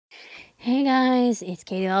Hey guys, it's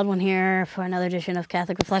Katie Aldwin here for another edition of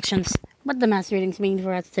Catholic Reflections. What the Mass readings mean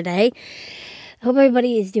for us today. Hope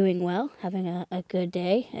everybody is doing well, having a good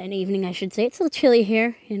day, an evening I should say. It's a little chilly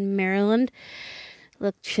here in Maryland. A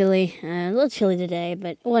little chilly today,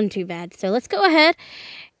 but it wasn't too bad. So let's go ahead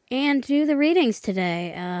and do the readings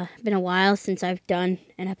today. Been a while since I've done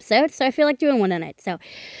an episode, so I feel like doing one tonight. So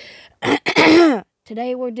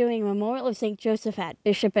today we're doing Memorial of St. Josaphat,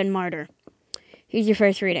 Bishop and Martyr. Here's your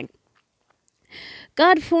first reading.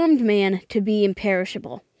 God formed man to be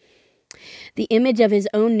imperishable. The image of his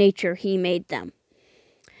own nature he made them.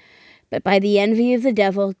 But by the envy of the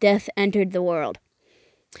devil, death entered the world,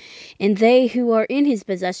 and they who are in his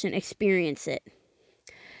possession experience it.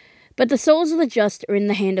 But the souls of the just are in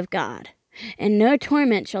the hand of God, and no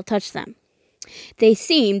torment shall touch them. They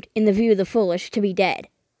seemed, in the view of the foolish, to be dead,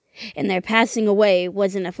 and their passing away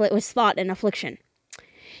was thought an affliction,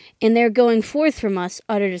 and their going forth from us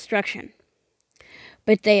utter destruction.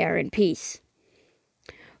 But they are in peace.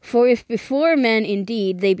 For if before men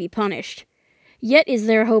indeed they be punished, yet is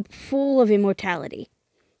their hope full of immortality.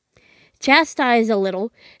 Chastised a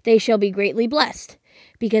little, they shall be greatly blessed,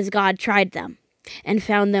 because God tried them, and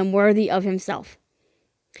found them worthy of himself.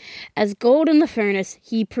 As gold in the furnace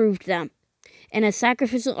he proved them, and as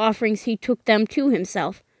sacrificial offerings he took them to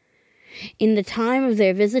himself. In the time of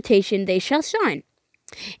their visitation they shall shine,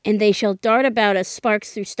 and they shall dart about as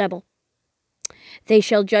sparks through stubble. They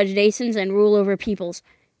shall judge nations and rule over peoples,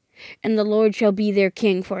 and the Lord shall be their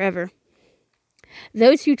king forever.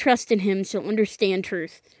 Those who trust in him shall understand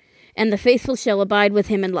truth, and the faithful shall abide with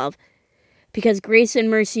him in love, because grace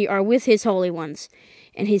and mercy are with his holy ones,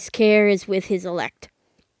 and his care is with his elect.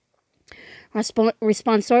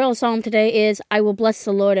 Responsorial psalm today is, I will bless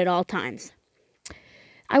the Lord at all times.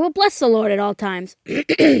 I will bless the Lord at all times.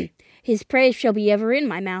 His praise shall be ever in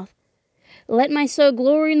my mouth. Let my soul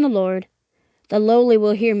glory in the Lord. The lowly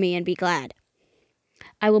will hear me and be glad.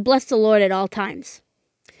 I will bless the Lord at all times.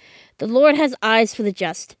 The Lord has eyes for the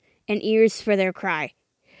just, and ears for their cry.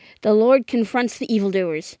 The Lord confronts the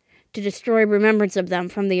evildoers, to destroy remembrance of them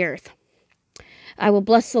from the earth. I will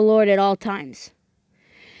bless the Lord at all times.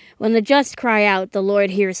 When the just cry out, the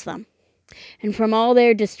Lord hears them, and from all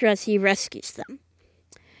their distress he rescues them.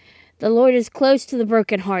 The Lord is close to the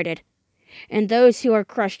brokenhearted, and those who are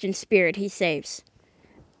crushed in spirit he saves.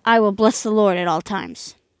 I will bless the Lord at all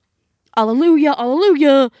times. Alleluia,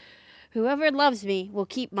 alleluia! Whoever loves me will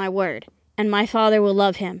keep my word, and my Father will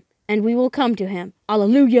love him, and we will come to him.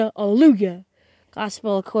 Alleluia, alleluia!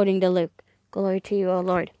 Gospel according to Luke. Glory to you, O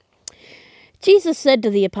Lord. Jesus said to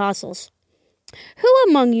the apostles, Who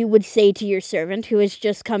among you would say to your servant who has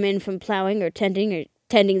just come in from plowing or tending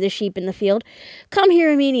the sheep in the field, Come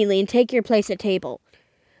here immediately and take your place at table?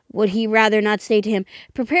 Would he rather not say to him,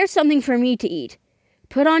 Prepare something for me to eat?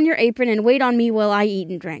 Put on your apron and wait on me while I eat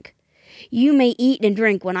and drink. You may eat and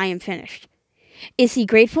drink when I am finished. Is he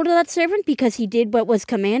grateful to that servant because he did what was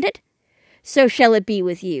commanded? So shall it be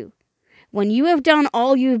with you. When you have done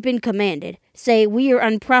all you have been commanded, say, We are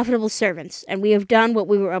unprofitable servants, and we have done what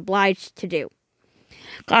we were obliged to do.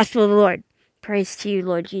 Gospel of the Lord. Praise to you,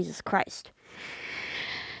 Lord Jesus Christ.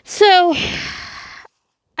 So,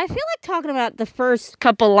 I feel like talking about the first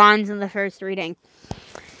couple lines in the first reading,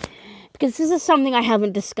 because this is something I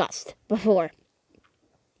haven't discussed before.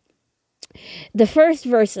 The first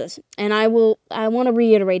verses, and I want to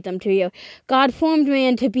reiterate them to you. God formed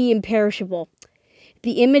man to be imperishable.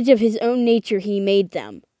 The image of his own nature he made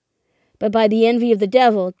them. But by the envy of the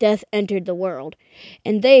devil, death entered the world,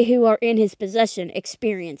 and they who are in his possession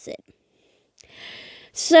experience it.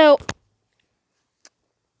 So,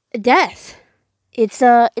 death. It's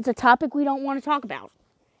a topic we don't want to talk about.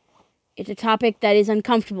 It's a topic that is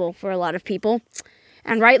uncomfortable for a lot of people,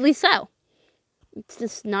 and rightly so. It's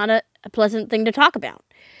just not a pleasant thing to talk about.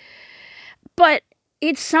 But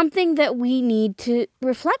it's something that we need to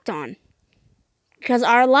reflect on, because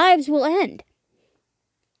our lives will end.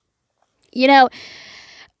 You know,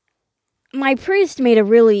 my priest made a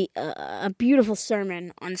really a beautiful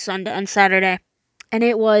sermon on Saturday, and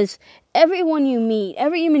it was, everyone you meet,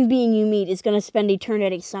 every human being you meet is going to spend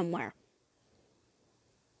eternity somewhere,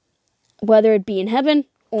 whether it be in heaven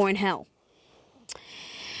or in hell.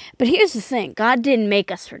 But here's the thing, God didn't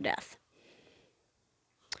make us for death.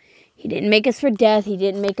 He didn't make us for death, he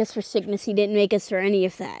didn't make us for sickness, he didn't make us for any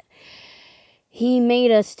of that. He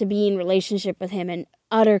made us to be in relationship with him, in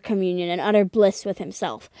utter communion and utter bliss with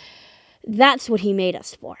himself. That's what he made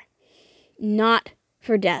us for. Not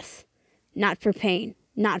for death, not for pain,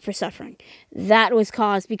 not for suffering. That was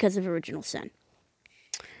caused because of original sin.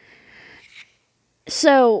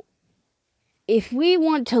 So, if we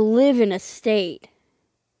want to live in a state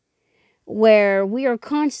where we are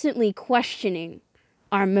constantly questioning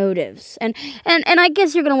our motives. And I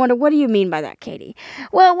guess you're going to wonder, what do you mean by that, Katie?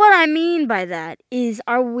 Well, what I mean by that is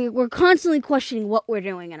we're constantly questioning what we're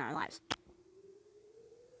doing in our lives.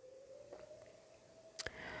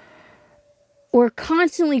 We're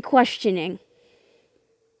constantly questioning,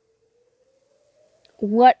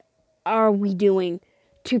 what are we doing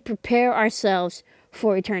to prepare ourselves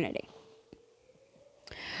for eternity?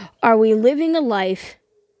 Are we living a life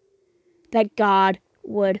that God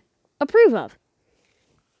would approve of?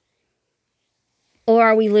 Or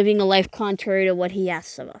are we living a life contrary to what he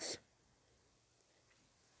asks of us?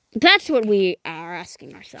 That's what we are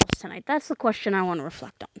asking ourselves tonight. That's the question I want to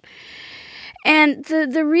reflect on. And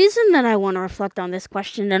the reason that I want to reflect on this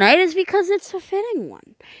question tonight is because it's a fitting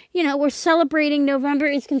one. You know, we're celebrating November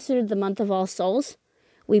is considered the month of all souls.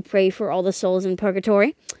 We pray for all the souls in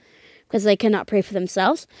purgatory because they cannot pray for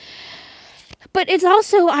themselves. But it's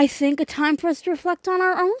also, I think, a time for us to reflect on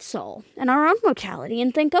our own soul and our own mortality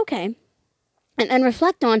and think, okay, and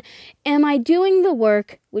reflect on, am I doing the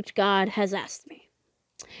work which God has asked me?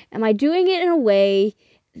 Am I doing it in a way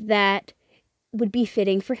that would be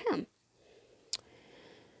fitting for him?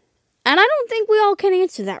 And I don't think we all can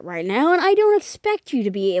answer that right now, and I don't expect you to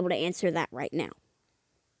be able to answer that right now.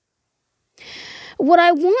 What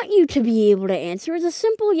I want you to be able to answer is a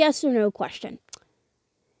simple yes or no question.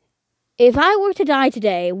 If I were to die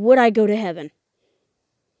today, would I go to heaven?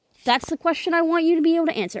 That's the question I want you to be able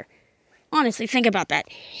to answer. Honestly, think about that.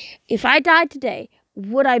 If I died today,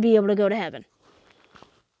 would I be able to go to heaven?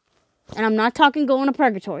 And I'm not talking going to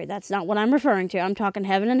purgatory. That's not what I'm referring to. I'm talking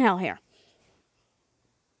heaven and hell here.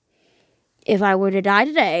 If I were to die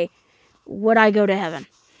today, would I go to heaven?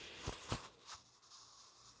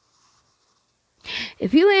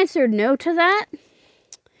 If you answered no to that,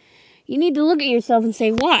 you need to look at yourself and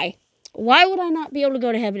say, why? Why would I not be able to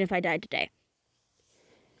go to heaven if I died today?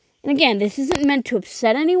 And again, this isn't meant to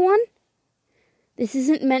upset anyone. This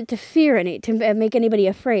isn't meant to to make anybody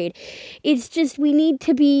afraid. It's just we need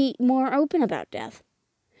to be more open about death.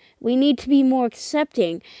 We need to be more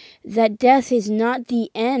accepting that death is not the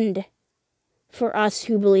end for us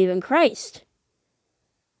who believe in Christ.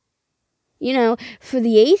 You know, for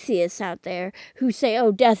the atheists out there who say,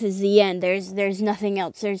 oh, death is the end. There's nothing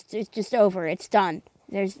else. It's just over. It's done.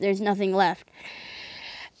 There's nothing left.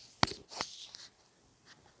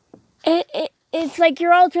 It's like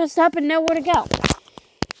you're all dressed up and know where to go,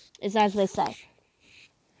 is as they say.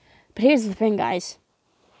 But here's the thing, guys.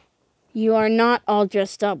 You are not all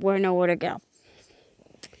dressed up where know where to go.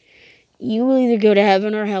 You will either go to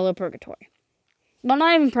heaven or hell or purgatory. Well,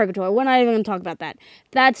 not even purgatory. We're not even going to talk about that.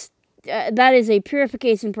 That is a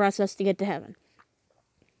purification process to get to heaven.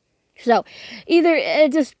 So, either,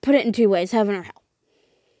 just put it in two ways, heaven or hell.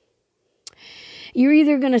 You're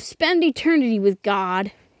either going to spend eternity with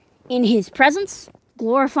God in his presence,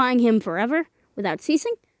 glorifying him forever without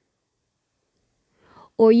ceasing,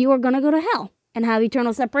 or you are going to go to hell and have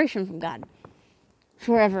eternal separation from God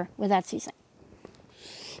forever without ceasing.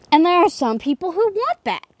 And there are some people who want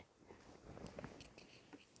that.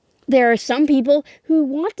 There are some people who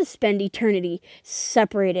want to spend eternity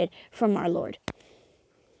separated from our Lord.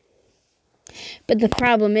 But the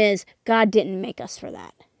problem is, God didn't make us for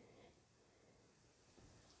that.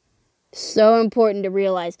 So important to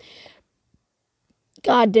realize,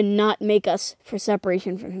 God did not make us for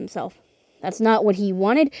separation from himself. That's not what he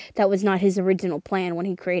wanted. That was not his original plan when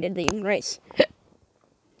he created the human race.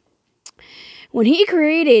 When he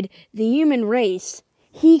created the human race,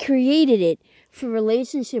 he created it for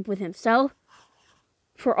relationship with himself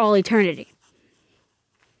for all eternity.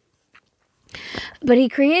 But he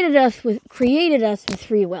created us with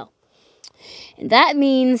free will. And that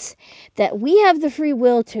means that we have the free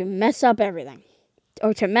will to mess up everything.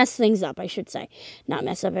 Or to mess things up, I should say. Not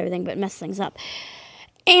mess up everything, but mess things up.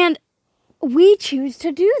 And we choose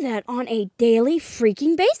to do that on a daily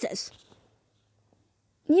freaking basis.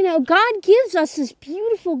 You know, God gives us this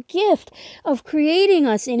beautiful gift of creating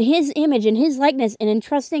us in his image, in his likeness, and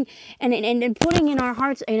entrusting and putting in our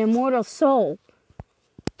hearts an immortal soul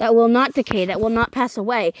that will not decay, that will not pass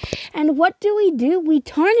away. And what do? We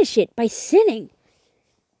tarnish it by sinning.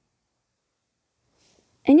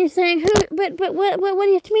 And you're saying, but what do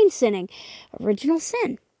you mean sinning? Original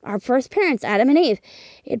sin. Our first parents, Adam and Eve.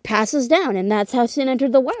 It passes down, and that's how sin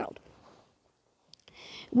entered the world.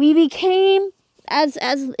 We became, as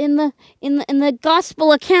in the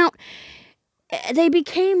gospel account, they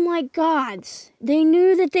became like gods. They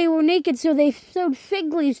knew that they were naked, so they sewed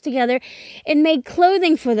fig leaves together and made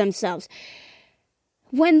clothing for themselves.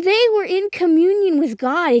 When they were in communion with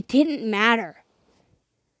God, it didn't matter.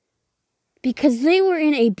 because they were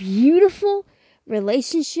in a beautiful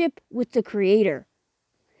relationship with the Creator.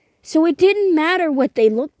 So it didn't matter what they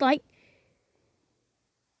looked like.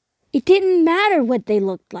 It didn't matter what they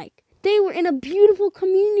looked like. They were in a beautiful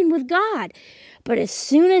communion with God. But as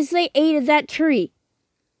soon as they ate of that tree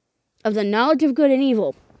of the knowledge of good and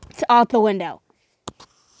evil, it's out the window.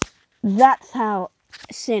 That's how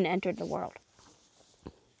sin entered the world.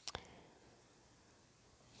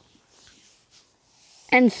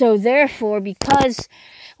 And so therefore, because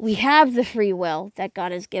we have the free will that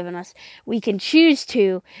God has given us, we can choose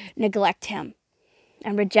to neglect Him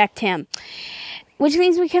and reject Him. Which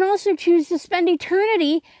means we can also choose to spend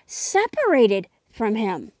eternity separated from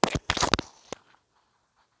Him.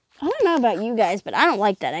 I don't know about you guys, but I don't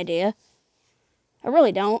like that idea. I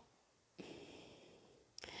really don't.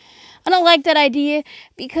 I don't like that idea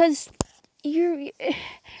because who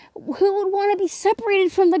would want to be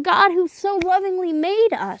separated from the God who so lovingly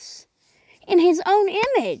made us in His own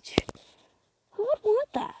image? Who would want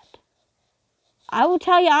that? I will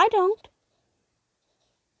tell you, I don't.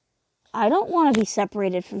 I don't want to be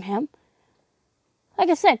separated from Him. Like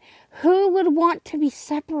I said, who would want to be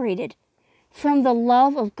separated from the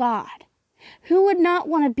love of God? Who would not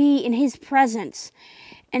want to be in His presence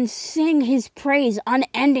and sing His praise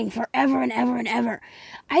unending forever and ever and ever?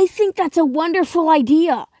 I think that's a wonderful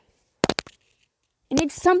idea. And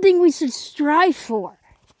it's something we should strive for.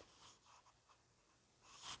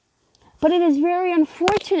 But it is very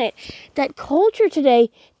unfortunate that culture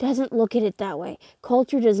today doesn't look at it that way.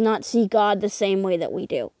 Culture does not see God the same way that we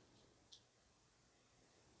do.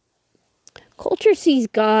 Culture sees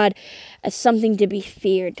God as something to be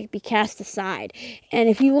feared, to be cast aside. And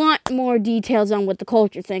if you want more details on what the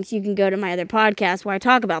culture thinks, you can go to my other podcast where I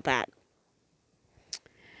talk about that.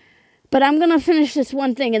 But I'm going to finish this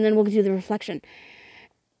one thing and then we'll do the reflection.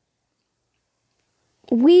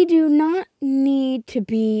 We do not need to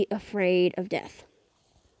be afraid of death.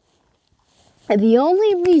 The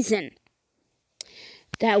only reason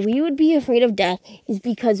that we would be afraid of death is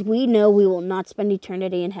because we know we will not spend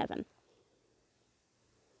eternity in heaven.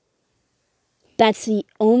 That's the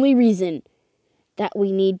only reason that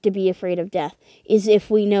we need to be afraid of death, is if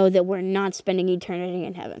we know that we're not spending eternity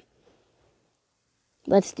in heaven.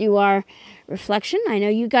 Let's do our reflection. I know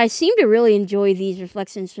you guys seem to really enjoy these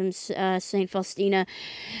reflections from St. Faustina,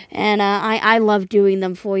 and I love doing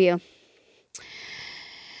them for you.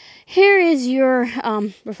 Here is your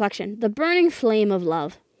reflection. The burning flame of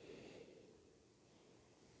love.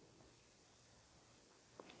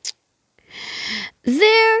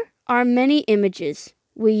 There are many images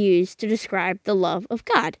we use to describe the love of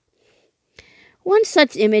God. One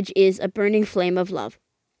such image is a burning flame of love.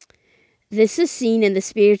 This is seen in the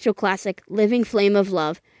spiritual classic Living Flame of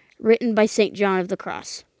Love, written by St. John of the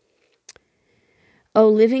Cross. O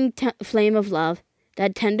living flame of love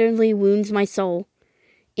that tenderly wounds my soul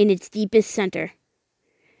in its deepest center.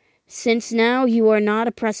 Since now you are not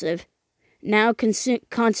oppressive, now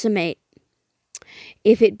consummate,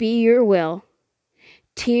 if it be your will,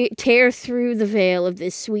 tear through the veil of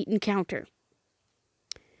this sweet encounter.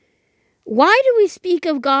 Why do we speak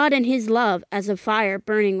of God and His love as a fire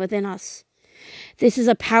burning within us? This is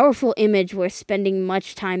a powerful image worth spending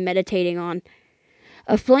much time meditating on.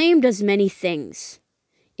 A flame does many things.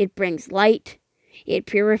 It brings light, it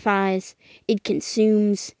purifies, it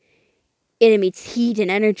consumes, it emits heat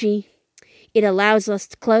and energy, it allows us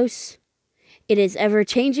close, it is ever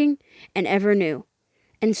changing and ever new,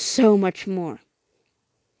 and so much more.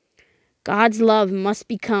 God's love must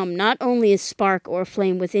become not only a spark or a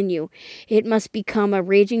flame within you, it must become a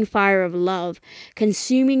raging fire of love,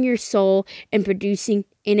 consuming your soul and producing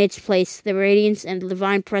in its place the radiance and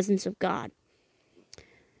divine presence of God.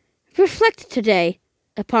 Reflect today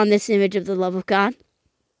upon this image of the love of God.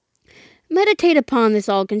 Meditate upon this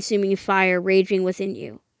all-consuming fire raging within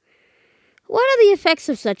you. What are the effects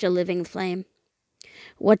of such a living flame?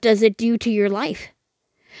 What does it do to your life?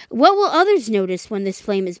 What will others notice when this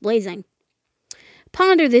flame is blazing?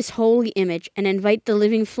 Ponder this holy image and invite the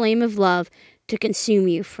living flame of love to consume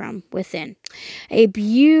you from within. A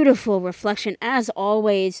beautiful reflection, as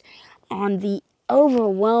always, on the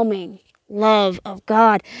overwhelming love of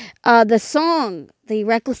God. The song, The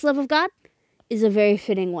Reckless Love of God, is a very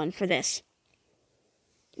fitting one for this.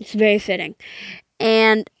 It's very fitting.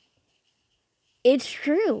 And it's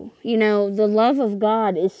true. You know, the love of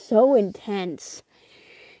God is so intense.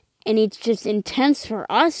 And it's just intense for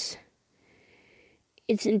us.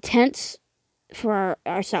 It's intense for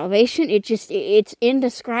our salvation. It's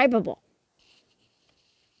indescribable.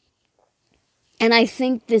 And I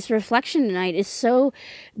think this reflection tonight is so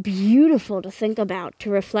beautiful to think about, to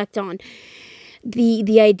reflect on.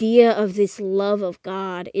 The idea of this love of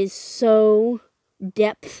God is so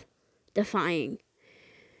depth defying.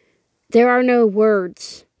 There are no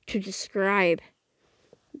words to describe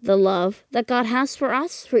the love that God has for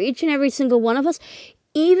us, for each and every single one of us,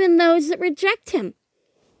 even those that reject him.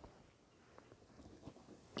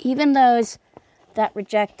 Even those that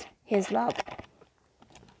reject his love.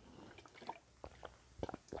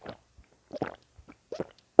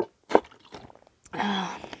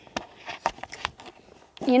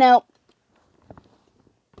 You know,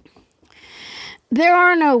 there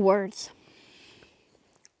are no words.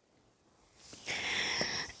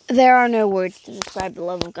 There are no words to describe the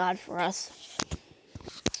love of God for us.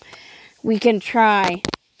 We can try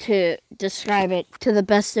to describe it to the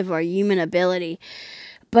best of our human ability,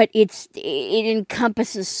 but it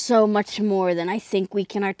encompasses so much more than I think we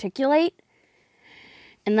can articulate.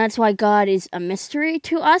 And that's why God is a mystery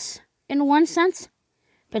to us in one sense,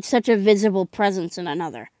 but such a visible presence in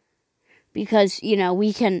another. Because,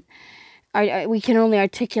 we can only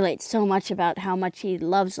articulate so much about how much he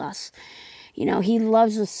loves us. He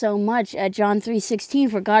loves us so much. John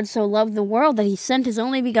 3:16, for God so loved the world that he sent his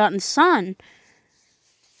only begotten Son.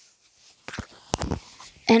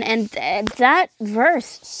 And that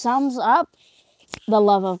verse sums up the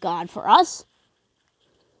love of God for us.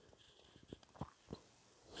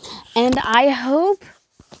 And I hope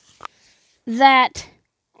that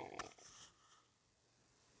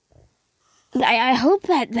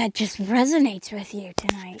that just resonates with you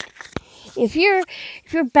tonight. If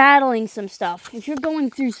you're battling some stuff, if you're going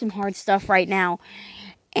through some hard stuff right now,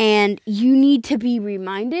 and you need to be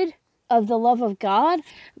reminded of the love of God,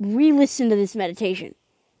 re-listen to this meditation.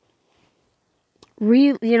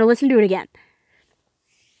 Listen to it again.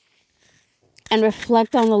 And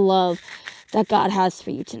reflect on the love that God has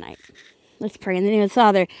for you tonight. Let's pray in the name of the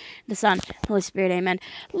Father, the Son, the Holy Spirit, amen.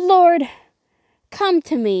 Lord, come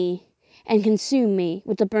to me and consume me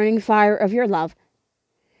with the burning fire of your love.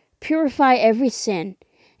 Purify every sin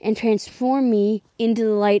and transform me into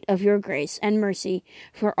the light of your grace and mercy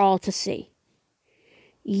for all to see.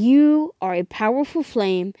 You are a powerful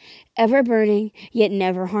flame, ever burning, yet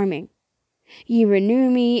never harming. You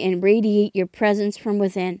renew me and radiate your presence from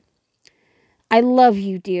within. I love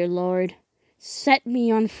you, dear Lord. Set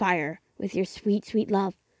me on fire with your sweet, sweet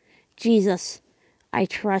love. Jesus, I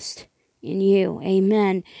trust in you.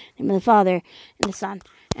 Amen. In the name of the Father, and the Son,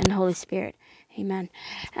 and the Holy Spirit. Amen.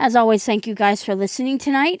 As always, thank you guys for listening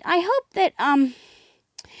tonight. I hope that,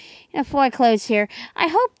 before I close here, I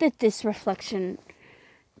hope that this reflection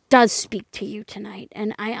does speak to you tonight.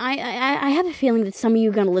 And I have a feeling that some of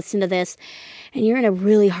you are going to listen to this, and you're in a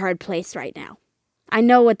really hard place right now. I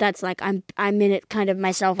know what that's like. I'm in it kind of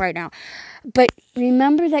myself right now. But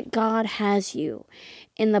remember that God has you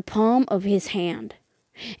in the palm of his hand.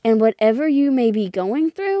 And whatever you may be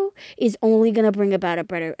going through is only going to bring about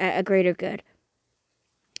a greater good.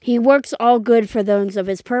 He works all good for those of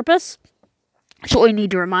his purpose. That's what we need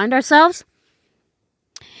to remind ourselves.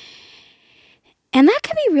 And that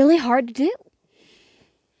can be really hard to do.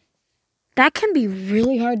 That can be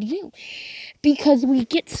really hard to do. Because we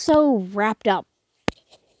get so wrapped up.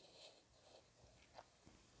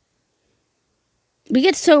 We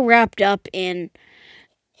get so wrapped up in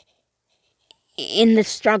the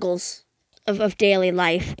struggles of daily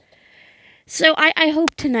life. So I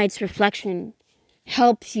hope tonight's reflection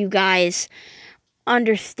helps you guys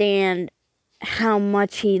understand how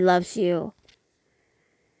much he loves you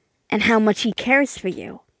and how much he cares for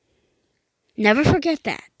you. Never forget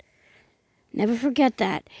that. Never forget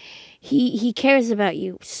that. He cares about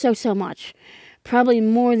you so, so much. Probably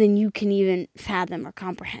more than you can even fathom or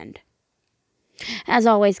comprehend. As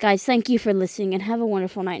always, guys, thank you for listening and have a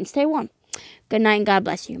wonderful night and stay warm. Good night and God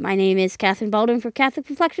bless you. My name is Catherine Baldwin for Catholic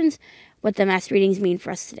Reflections, what the Mass readings mean for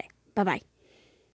us today. Bye-bye.